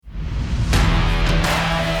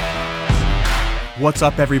What's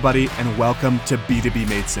up, everybody, and welcome to B2B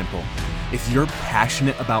Made Simple. If you're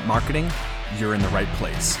passionate about marketing, you're in the right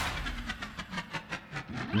place.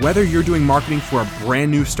 Whether you're doing marketing for a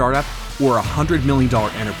brand new startup or a $100 million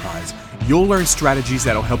enterprise, you'll learn strategies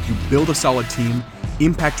that'll help you build a solid team,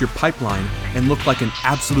 impact your pipeline, and look like an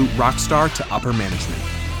absolute rock star to upper management.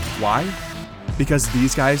 Why? Because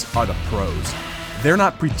these guys are the pros. They're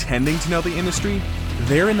not pretending to know the industry,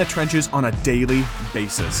 they're in the trenches on a daily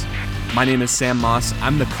basis. My name is Sam Moss.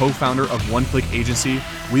 I'm the co-founder of One Click Agency.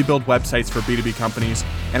 We build websites for B2B companies,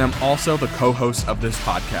 and I'm also the co-host of this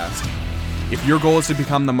podcast. If your goal is to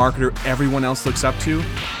become the marketer everyone else looks up to,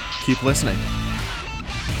 keep listening.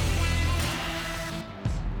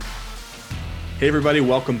 Hey everybody,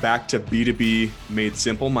 welcome back to B2B Made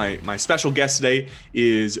Simple. My special guest today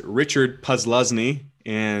is Richard Pusluzny,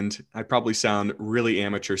 and I probably sound really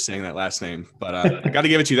amateur saying that last name, but I got to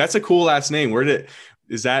give it to you. That's a cool last name.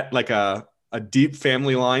 Is that like a deep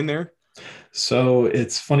family line there? So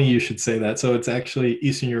it's funny you should say that. So it's actually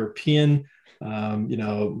Eastern European.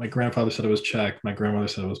 My grandfather said it was Czech. My grandmother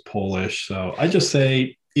said it was Polish. So I just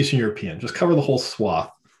say Eastern European. Just cover the whole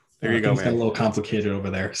swath. There you go, things man. got a little complicated over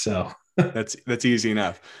there. So that's easy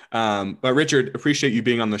enough. But Richard, appreciate you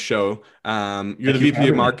being on the show. You're the VP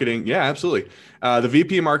of marketing. Yeah, absolutely. The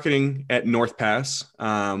VP of marketing at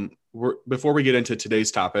NorthPass. Before we get into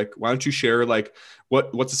today's topic, why don't you share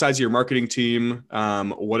what's the size of your marketing team?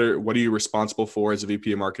 What are you responsible for as a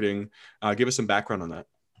VP of marketing? Give us some background on that.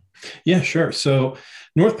 Yeah, sure. So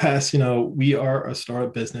NorthPass, we are a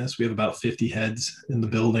startup business. We have about 50 heads in the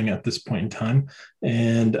building at this point in time.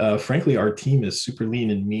 And frankly, our team is super lean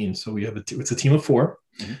and mean. So we have it's a team of 4.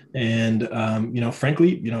 Mm-hmm. And,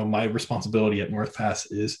 frankly, my responsibility at NorthPass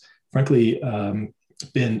is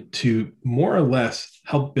been to more or less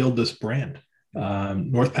help build this brand.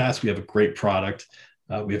 NorthPass, we have a great product.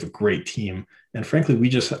 We have a great team. And frankly, we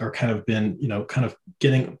just are passing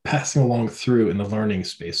along through in the learning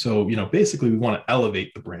space. So, basically we want to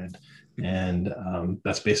elevate the brand, and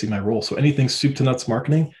that's basically my role. So anything soup to nuts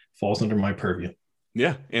marketing falls under my purview.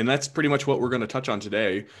 Yeah. And that's pretty much what we're going to touch on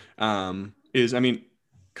today.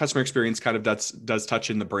 Customer experience kind of does touch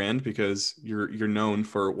in the brand because you're known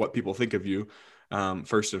for what people think of you,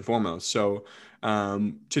 first and foremost. So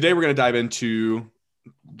today we're going to dive into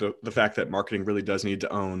the fact that marketing really does need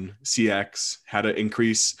to own CX, how to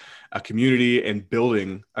increase a community and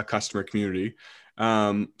building a customer community.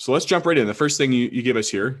 So let's jump right in. The first thing you give us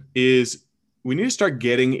here is we need to start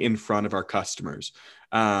getting in front of our customers.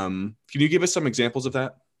 Can you give us some examples of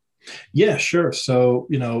that? Yeah, sure. So,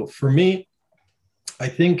 for me, I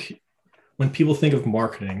think when people think of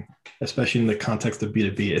marketing, especially in the context of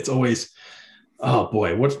B2B, it's always, oh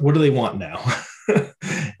boy, what do they want now?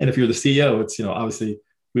 And if you're the CEO, it's, obviously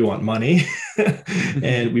we want money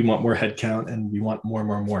and we want more headcount and we want more and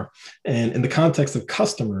more and more. And in the context of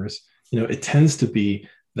customers, it tends to be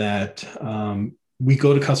that we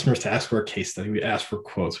go to customers to ask for a case study. We ask for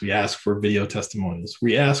quotes. We ask for video testimonials.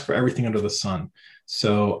 We ask for everything under the sun.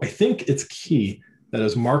 So I think it's key that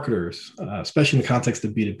as marketers, especially in the context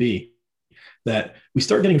of B2B, that we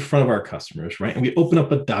start getting in front of our customers, right? And we open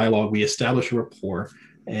up a dialogue, we establish a rapport,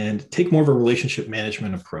 and take more of a relationship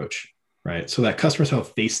management approach, right? So that customers have a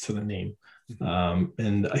face to the name.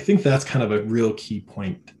 And I think that's kind of a real key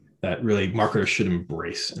point that really marketers should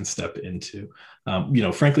embrace and step into.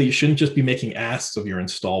 Frankly, you shouldn't just be making asks of your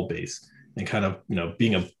install base and kind of,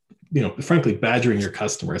 being frankly, badgering your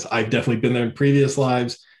customers. I've definitely been there in previous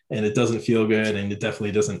lives, and it doesn't feel good. And it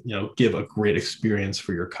definitely doesn't, give a great experience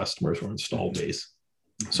for your customers or install base.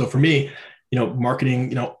 So for me, marketing,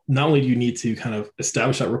 not only do you need to kind of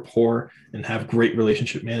establish that rapport and have great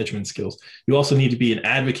relationship management skills, you also need to be an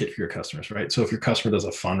advocate for your customers, right? So if your customer does a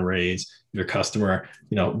fundraise, your customer,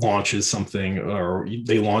 launches something or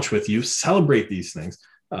they launch with you, celebrate these things.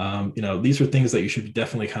 These are things that you should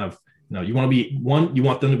definitely kind of, you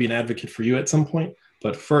want them to be an advocate for you at some point.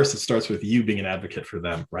 But first, it starts with you being an advocate for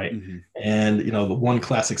them, right? Mm-hmm. And, the one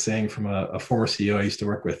classic saying from a former CEO I used to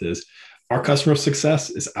work with is, our customer success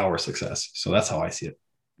is our success. So that's how I see it.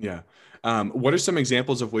 Yeah. What are some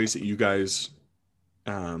examples of ways that you guys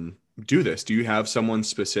do this? Do you have someone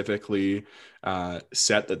specifically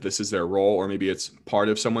set that this is their role, or maybe it's part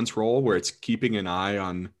of someone's role where it's keeping an eye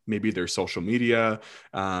on maybe their social media,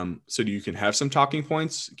 so you can have some talking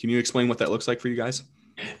points? Can you explain what that looks like for you guys?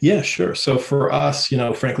 Yeah, sure. So for us,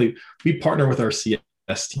 frankly, we partner with our CS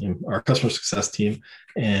team, our customer success team,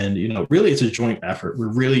 and, really it's a joint effort.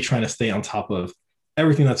 We're really trying to stay on top of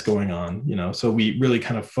everything that's going on, so we really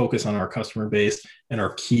kind of focus on our customer base and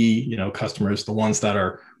our key, customers, the ones that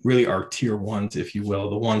are really our tier ones, if you will,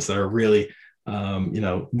 the ones that are really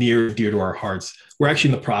near and dear to our hearts. We're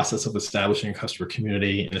actually in the process of establishing a customer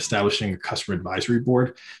community and establishing a customer advisory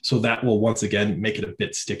board. So that will once again make it a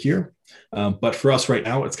bit stickier. But for us right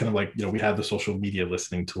now, it's kind of like, we have the social media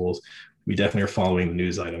listening tools. We definitely are following the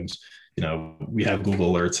news items. We have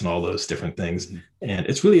Google alerts and all those different things. And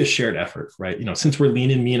it's really a shared effort, right? Since we're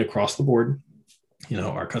lean and mean across the board,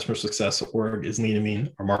 our customer success org is lean and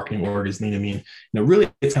mean, our marketing org is lean and mean.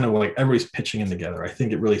 Really, it's kind of like everybody's pitching in together. I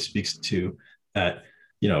think it really speaks to that,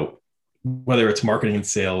 whether it's marketing and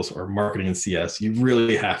sales or marketing and CS, you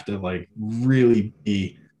really have to really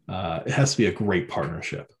be, it has to be a great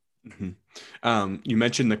partnership. Mm-hmm. You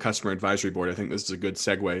mentioned the customer advisory board. I think this is a good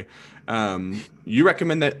segue. You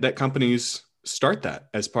recommend that companies start that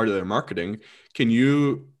as part of their marketing. Can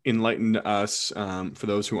you enlighten us, for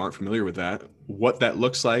those who aren't familiar with that, what that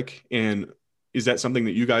looks like? And is that something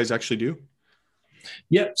that you guys actually do?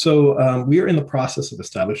 Yeah, so we are in the process of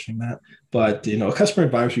establishing that. But, a customer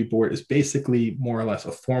advisory board is basically more or less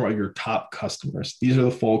a form of your top customers. These are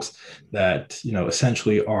the folks that,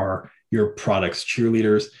 essentially are your product's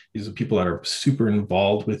cheerleaders. These are people that are super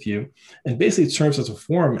involved with you. And basically it serves as a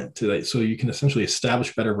forum so you can essentially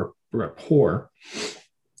establish better rapport,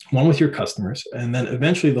 one with your customers. And then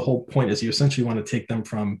eventually the whole point is you essentially want to take them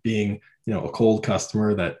from being, a cold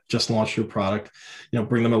customer that just launched your product,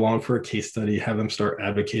 bring them along for a case study, have them start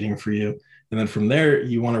advocating for you. And then from there,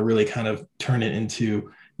 you want to really kind of turn it into,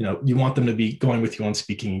 you want them to be going with you on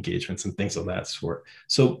speaking engagements and things of that sort.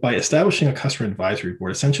 So by establishing a customer advisory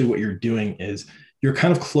board, essentially what you're doing is you're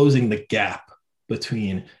kind of closing the gap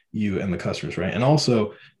between you and the customers, right? And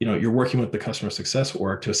also, you're working with the customer success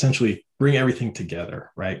org to essentially bring everything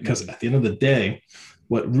together, right? Because at the end of the day,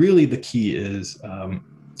 what really the key is,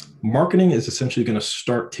 marketing is essentially going to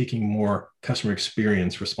start taking more customer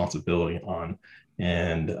experience responsibility on.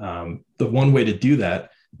 And the one way to do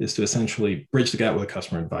that is to essentially bridge the gap with a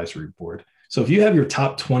customer advisory board. So if you have your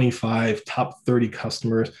top 25, top 30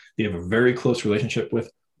 customers you have a very close relationship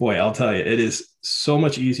with, boy, I'll tell you, it is so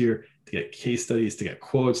much easier to get case studies, to get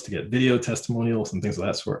quotes, to get video testimonials and things of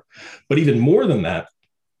that sort. But even more than that,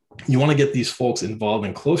 you want to get these folks involved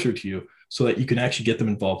and closer to you so that you can actually get them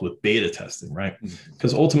involved with beta testing, right?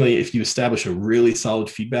 Because ultimately, if you establish a really solid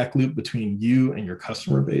feedback loop between you and your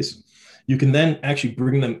customer base, you can then actually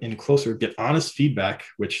bring them in closer, get honest feedback,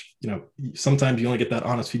 which, sometimes you only get that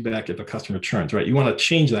honest feedback if a customer churns, right? You want to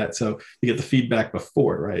change that so you get the feedback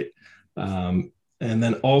before, right? And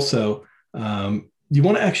then also, you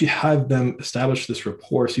want to actually have them establish this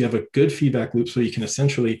rapport so you have a good feedback loop so you can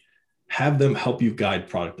essentially have them help you guide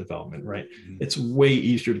product development, right? It's way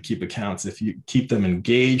easier to keep accounts if you keep them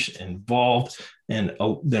engaged, involved, and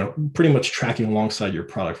they're pretty much tracking alongside your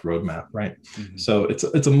product roadmap, right? So it's a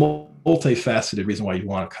multifaceted reason why you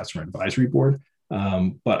want a customer advisory board.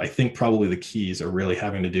 But I think probably the keys are really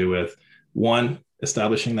having to do with, one,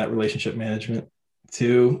 establishing that relationship management,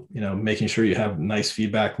 two, making sure you have nice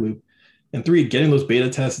feedback loop, and three, getting those beta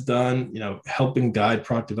tests done, helping guide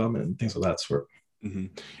product development and things of that sort. Mm-hmm.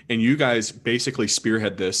 And you guys basically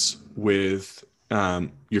spearhead this with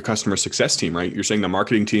your customer success team, right? You're saying the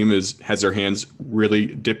marketing team has their hands really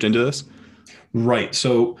dipped into this? Right.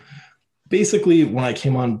 So basically, when I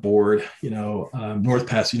came on board,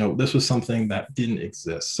 NorthPass, this was something that didn't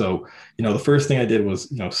exist. So, the first thing I did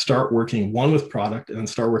was, start working with product and then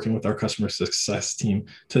start working with our customer success team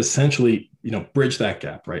to essentially, bridge that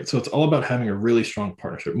gap, right? So it's all about having a really strong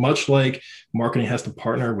partnership, much like marketing has to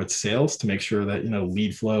partner with sales to make sure that,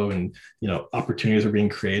 lead flow and, opportunities are being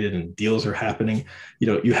created and deals are happening.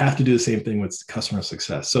 You have to do the same thing with customer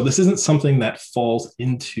success. So this isn't something that falls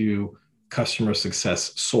into customer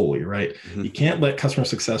success solely, right? You can't let customer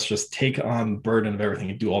success just take on the burden of everything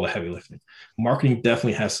and do all the heavy lifting. Marketing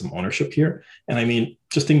definitely has some ownership here. And I mean,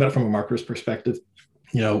 just think about it from a marketer's perspective,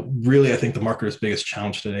 really, I think the marketer's biggest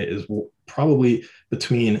challenge today is probably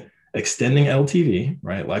between extending LTV,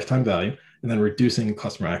 right? Lifetime value, and then reducing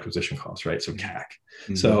customer acquisition costs, right? So CAC.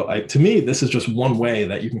 So to me, this is just one way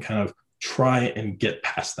that you can kind of try and get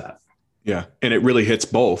past that. Yeah. And it really hits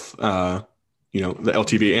both, the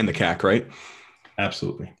LTV and the CAC, right?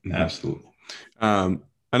 Absolutely. Absolutely.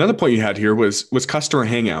 Another point you had here was customer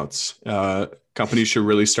hangouts. Companies should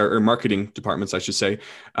really start, or marketing departments, I should say,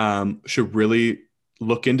 should really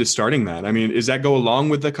look into starting that. I mean, does that go along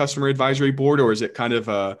with the customer advisory board, or is it kind of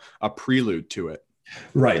a prelude to it?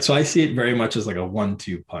 Right. So I see it very much as like a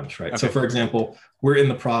 1-2 punch, right? Okay. So for example, we're in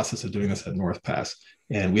the process of doing this at NorthPass,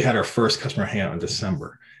 and we had our first customer hangout in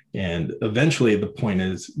December. And eventually the point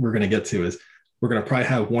is we're going to probably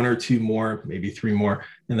have 1 or 2 more, maybe 3 more.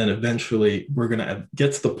 And then eventually we're going to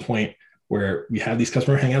get to the point where we have these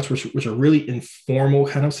customer hangouts, which are really informal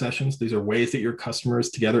kind of sessions. These are ways that your customers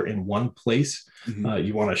together in one place.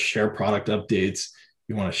 You want to share product updates.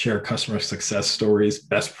 You want to share customer success stories,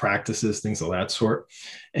 best practices, things of that sort.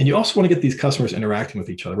 And you also want to get these customers interacting with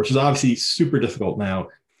each other, which is obviously super difficult now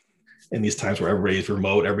in these times where everybody's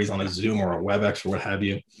remote, everybody's on a Zoom or a WebEx or what have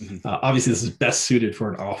you. Obviously, this is best suited for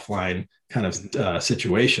an offline kind of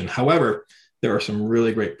situation. However, there are some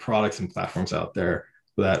really great products and platforms out there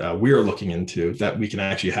that we are looking into that we can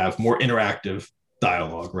actually have more interactive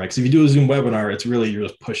dialogue, right? Because if you do a Zoom webinar, it's really, you're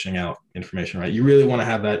just pushing out information, right? You really want to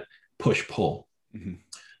have that push-pull.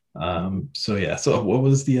 So what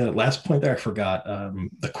was the last point there? I forgot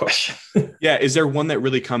the question. Yeah. Is there one that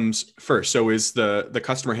really comes first? So is the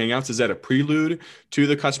customer hangouts, is that a prelude to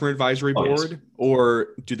the customer advisory board, or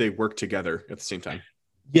do they work together at the same time?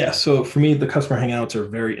 Yeah. So for me, the customer hangouts are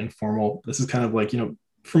very informal. This is kind of like,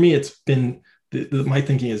 for me, it's been my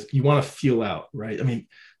thinking is you want to feel out, right? I mean,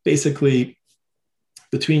 basically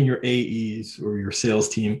between your AEs or your sales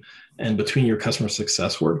team and between your customer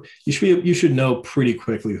success work, you should know pretty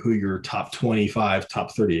quickly who your top 25,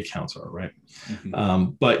 top 30 accounts are, right?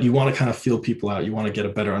 But you want to kind of feel people out. You want to get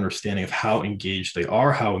a better understanding of how engaged they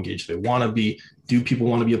are, how engaged they want to be. Do people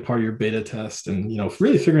want to be a part of your beta test? And,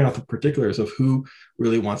 really figuring out the particulars of who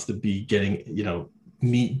really wants to be getting,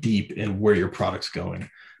 meet deep in where your product's going.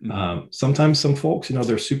 Sometimes some folks,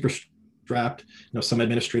 they're super strapped. Some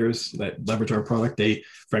administrators that leverage our product, they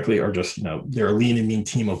frankly are just, they're a lean and mean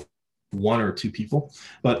team of 1 or 2 people.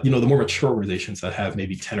 But, the more mature organizations that have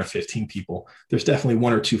maybe 10 or 15 people, there's definitely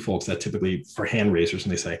 1 or 2 folks that typically are hand raisers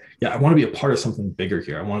and they say, yeah, I want to be a part of something bigger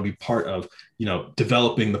here. I want to be part of,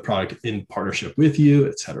 developing the product in partnership with you,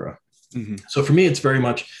 et cetera. So for me, it's very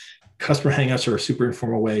much customer hangouts are a super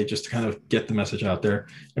informal way just to kind of get the message out there,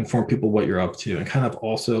 inform people what you're up to, and kind of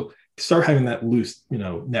also start having that loose,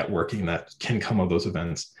 networking that can come of those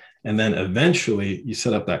events. And then eventually you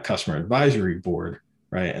set up that customer advisory board,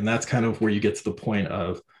 right? And that's kind of where you get to the point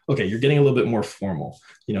of, okay, you're getting a little bit more formal.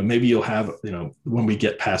 Maybe you'll have, when we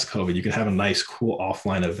get past COVID, you can have a nice, cool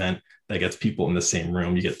offline event that gets people in the same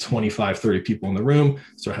room. You get 25, 30 people in the room,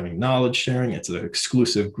 start having knowledge sharing. It's an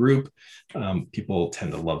exclusive group. People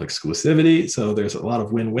tend to love exclusivity. So there's a lot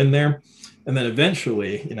of win-win there. And then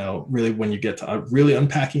eventually, really when you get to really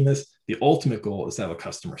unpacking this, the ultimate goal is to have a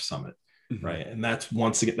customer summit, right? And that's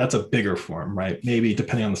once again, that's a bigger form, right? Maybe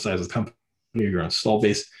depending on the size of the company, your install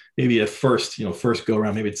base, maybe at first go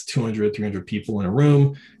around, maybe it's 200, 300 people in a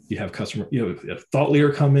room. You have a thought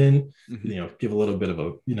leader come in, give a little bit of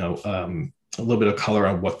a little bit of color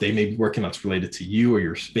on what they may be working on that's related to you or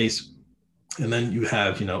your space. And then you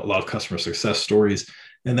have, a lot of customer success stories.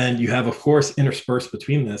 And then you have, of course, interspersed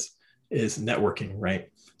between this is networking, right?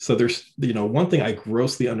 So there's, one thing I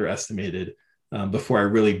grossly underestimated before I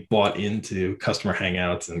really bought into customer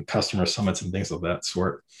hangouts and customer summits and things of that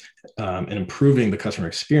sort, and improving the customer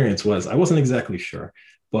experience was I wasn't exactly sure,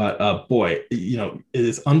 but boy, it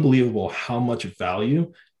is unbelievable how much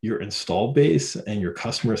value your install base and your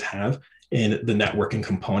customers have in the networking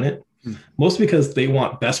component. Mostly because they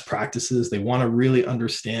want best practices. They want to really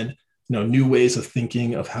understand new ways of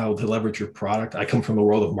thinking of how to leverage your product. I come from the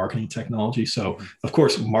world of marketing technology. So of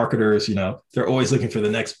course, marketers, they're always looking for the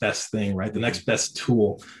next best thing, right? The next best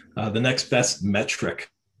tool, the next best metric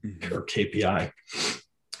or KPI.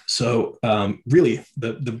 So really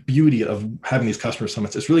the beauty of having these customer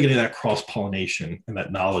summits is really getting that cross-pollination and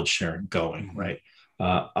that knowledge sharing going, right?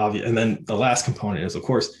 And then the last component is, of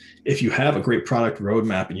course, if you have a great product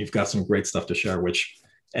roadmap and you've got some great stuff to share, which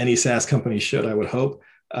any SaaS company should, I would hope,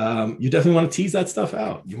 you definitely want to tease that stuff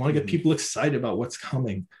out. You want to get people excited about what's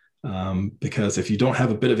coming, because if you don't have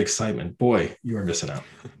a bit of excitement, boy, you are missing out.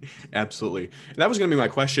 Absolutely. That was going to be my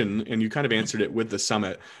question, and you kind of answered it with the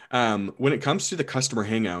summit. When it comes to the customer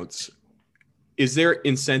hangouts, is there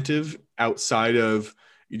incentive outside of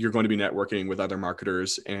you're going to be networking with other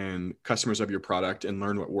marketers and customers of your product and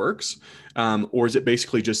learn what works? Or is it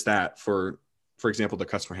basically just that for example, the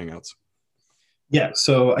customer hangouts? Yeah.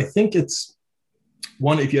 So I think it's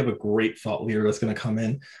one, if you have a great thought leader that's going to come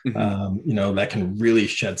in, that can really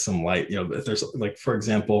shed some light, if there's like, for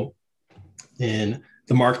example, in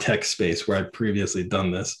the MarTech space where I'd previously done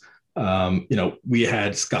this, we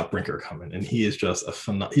had Scott Brinker come in, and he is just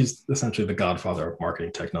he's essentially the godfather of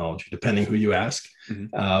marketing technology, depending who you ask.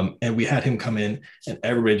 And we had him come in, and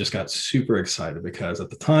everybody just got super excited because at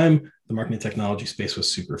the time, the marketing technology space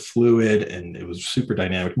was super fluid and it was super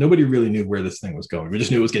dynamic. Nobody really knew where this thing was going. We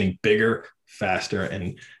just knew it was getting bigger, faster,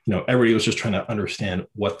 and everybody was just trying to understand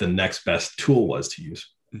what the next best tool was to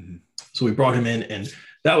use. So we brought him in, and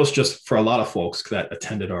that was just for a lot of folks that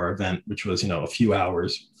attended our event, which was a few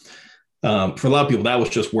hours. For a lot of people, that was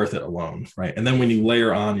just worth it alone, right? And then when you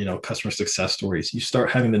layer on, customer success stories, you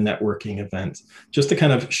start having the networking events just to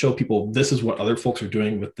kind of show people this is what other folks are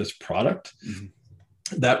doing with this product. Mm-hmm.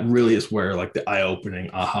 That really is where like the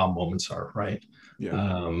eye-opening aha moments are, right?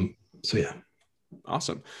 Yeah. So yeah.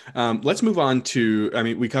 Awesome. Let's move on to, I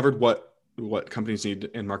mean, we covered what companies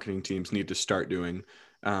need and marketing teams need to start doing.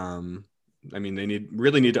 I mean, they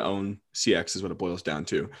really need to own CX is what it boils down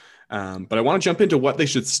to. But I want to jump into what they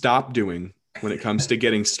should stop doing when it comes to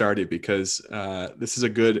getting started, because this is a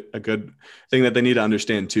good thing that they need to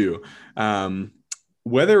understand too.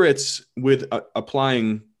 Whether it's with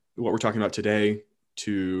applying what we're talking about today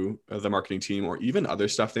to the marketing team, or even other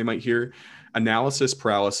stuff they might hear, analysis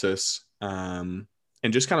paralysis,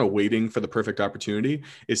 and just kind of waiting for the perfect opportunity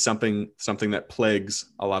is something that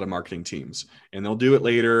plagues a lot of marketing teams, and they'll do it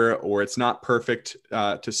later, or it's not perfect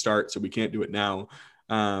to start, so we can't do it now.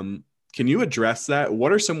 Can you address that?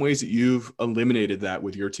 What are some ways that you've eliminated that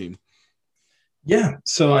with your team? Yeah.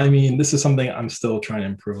 So, I mean, this is something I'm still trying to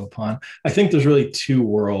improve upon. I think there's really two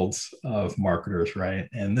worlds of marketers, right?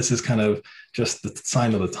 And this is kind of just the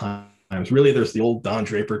sign of the times. Really, there's the old Don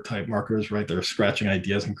Draper type marketers, right? They're scratching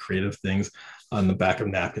ideas and creative things on the back of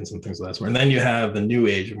napkins and things of that sort. And then you have the new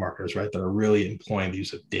age of marketers, right? That are really employing the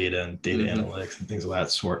use of data and data analytics and things of that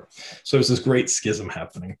sort. So there's this great schism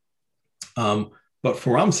happening. But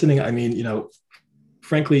for where I'm sitting, I mean,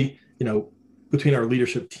 frankly, between our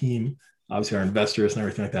leadership team, obviously our investors and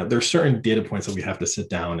everything like that, there's certain data points that we have to sit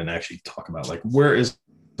down and actually talk about, like where is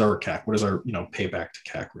our CAC, what is our payback to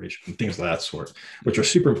CAC ratio and things of that sort, which are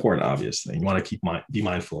super important. Obviously, you want to be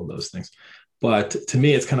mindful of those things. But to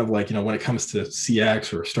me, it's kind of like, when it comes to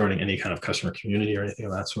CX or starting any kind of customer community or anything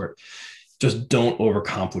of that sort, just don't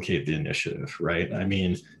overcomplicate the initiative, right? I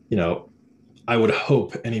mean, I would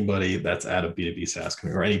hope anybody that's at a B2B SaaS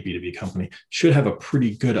company or any B2B company should have a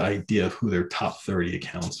pretty good idea of who their top 30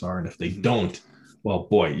 accounts are. And if they don't, well,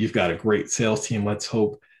 boy, you've got a great sales team, let's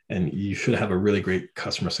hope. And you should have a really great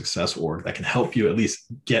customer success org that can help you at least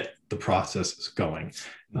get the process going.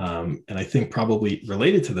 And I think probably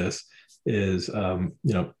related to this is,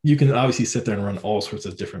 you can obviously sit there and run all sorts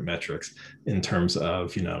of different metrics in terms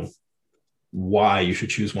of, why you should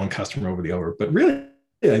choose one customer over the other. But really,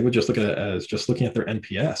 I would just look at it as just looking at their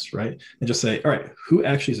NPS, right? And just say, all right, who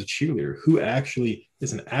actually is a cheerleader? Who actually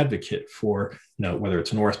is an advocate for, whether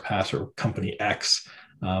it's NorthPass or company X?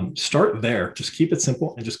 Start there. Just keep it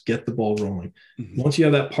simple and just get the ball rolling. Mm-hmm. Once you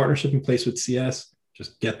have that partnership in place with CS,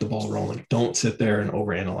 just get the ball rolling. Don't sit there and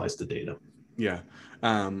overanalyze the data. Yeah.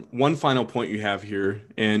 One final point you have here,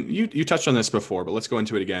 and you touched on this before, but let's go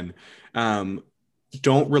into it again.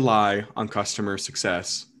 Don't rely on customer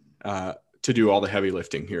success to do all the heavy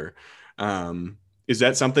lifting here. Is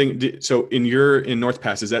that something, so in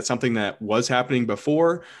NorthPass, is that something that was happening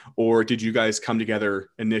before, or did you guys come together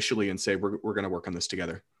initially and say, we're going to work on this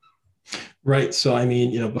together? Right. So, I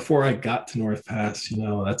mean, before I got to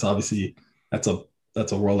NorthPass,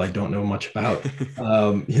 that's a world I don't know much about,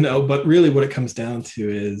 but really what it comes down to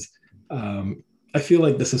is, I feel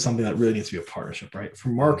like this is something that really needs to be a partnership, right? For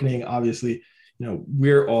marketing, obviously,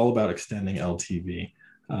 we're all about extending LTV.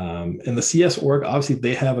 And the CS org, obviously,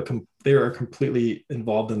 they are completely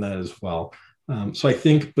involved in that as well. So I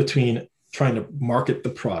think between trying to market the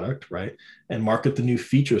product, right, and market the new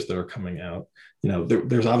features that are coming out,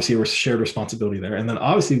 there's obviously a shared responsibility there. And then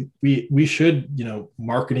obviously we should,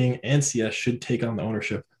 marketing and CS should take on the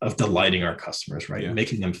ownership of delighting our customers, right? Yeah.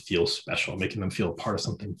 Making them feel special, making them feel part of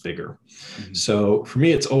something bigger. Mm-hmm. So for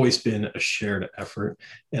me, it's always been a shared effort.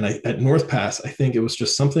 And at NorthPass, I think it was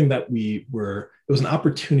just something that it was an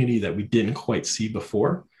opportunity that we didn't quite see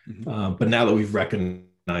before. Mm-hmm. But now that we've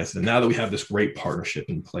recognized it, now that we have this great partnership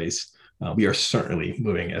in place, we are certainly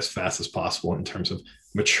moving as fast as possible in terms of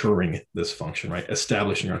maturing this function, right?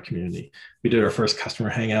 Establishing our community. We did our first customer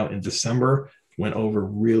hangout in December, went over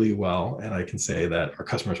really well. And I can say that our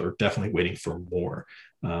customers are definitely waiting for more.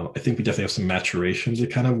 I think we definitely have some maturation to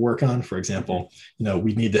kind of work on. For example,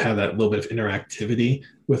 we need to have that little bit of interactivity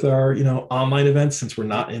with our, online events, since we're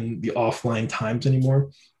not in the offline times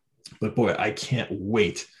anymore. But boy, I can't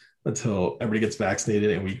wait until everybody gets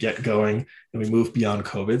vaccinated and we get going and we move beyond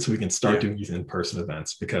COVID so we can start doing these in-person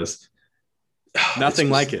events, because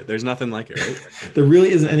nothing like it. There's nothing like it, right? There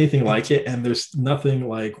really isn't anything like it. And there's nothing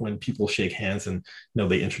like when people shake hands and,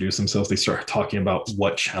 they introduce themselves, they start talking about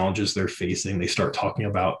what challenges they're facing. They start talking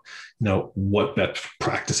about, what best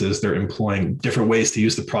practices they're employing, different ways to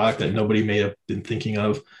use the product that nobody may have been thinking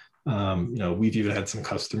of. We've even had some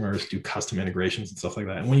customers do custom integrations and stuff like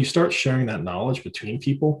that. And when you start sharing that knowledge between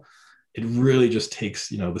people, it really just takes,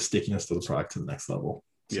 the stickiness of the product to the next level.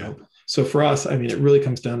 So for us, I mean, it really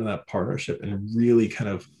comes down to that partnership and really kind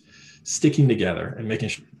of sticking together and making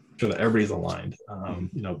sure that everybody's aligned.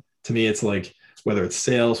 To me, it's like, whether it's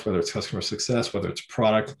sales, whether it's customer success, whether it's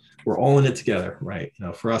product, we're all in it together, right?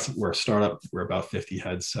 For us, we're a startup, we're about 50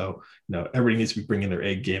 heads. So, everybody needs to be bringing their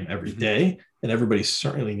A game every day, and everybody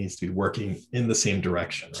certainly needs to be working in the same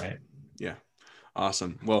direction, right? Yeah.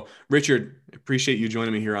 Awesome. Well, Richard, appreciate you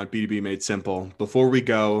joining me here on B2B Made Simple. Before we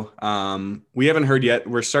go, we haven't heard yet.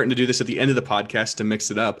 We're starting to do this at the end of the podcast to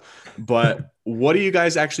mix it up. But what do you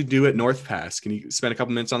guys actually do at NorthPass? Can you spend a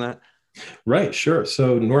couple minutes on that? Right, sure.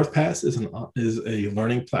 So NorthPass is a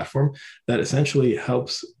learning platform that essentially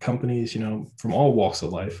helps companies, from all walks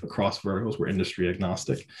of life across verticals. We're industry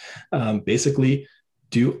agnostic. Basically,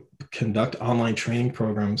 conduct online training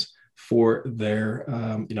programs for their,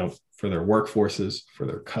 for their workforces, for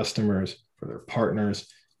their customers, for their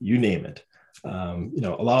partners, you name it. A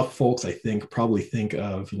lot of folks, I think, probably think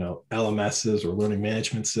of, LMSs or learning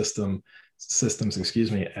management systems,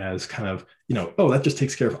 as kind of, that just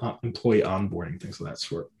takes care of employee onboarding, things of that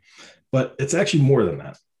sort. But it's actually more than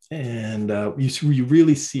that. And you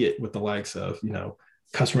really see it with the likes of,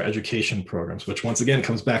 customer education programs, which once again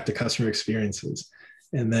comes back to customer experiences.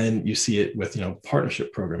 And then you see it with,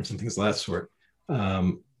 partnership programs and things of that sort.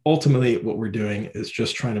 Ultimately, what we're doing is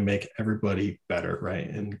just trying to make everybody better, right?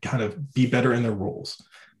 And kind of be better in their roles.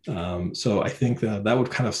 So I think that would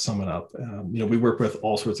kind of sum it up. We work with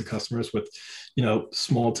all sorts of customers with,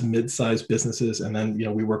 small to mid-sized businesses. And then,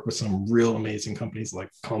 we work with some real amazing companies like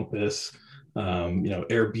Compass,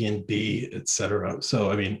 Airbnb, et cetera.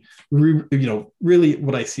 So, I mean, really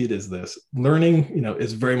what I see it is this: learning,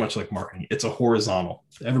 is very much like marketing. It's a horizontal.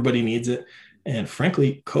 Everybody needs it. And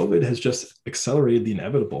frankly, COVID has just accelerated the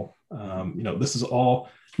inevitable. This is all,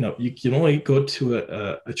 you can only go to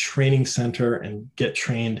a training center and get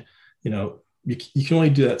trained, you can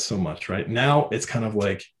only do that so much, right? Now it's kind of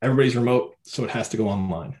like everybody's remote, so it has to go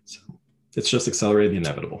online. So it's just accelerated the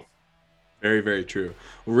inevitable. Very, very true.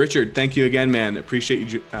 Well, Richard, thank you again, man. Appreciate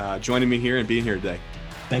you joining me here and being here today.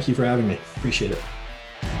 Thank you for having me. Appreciate it.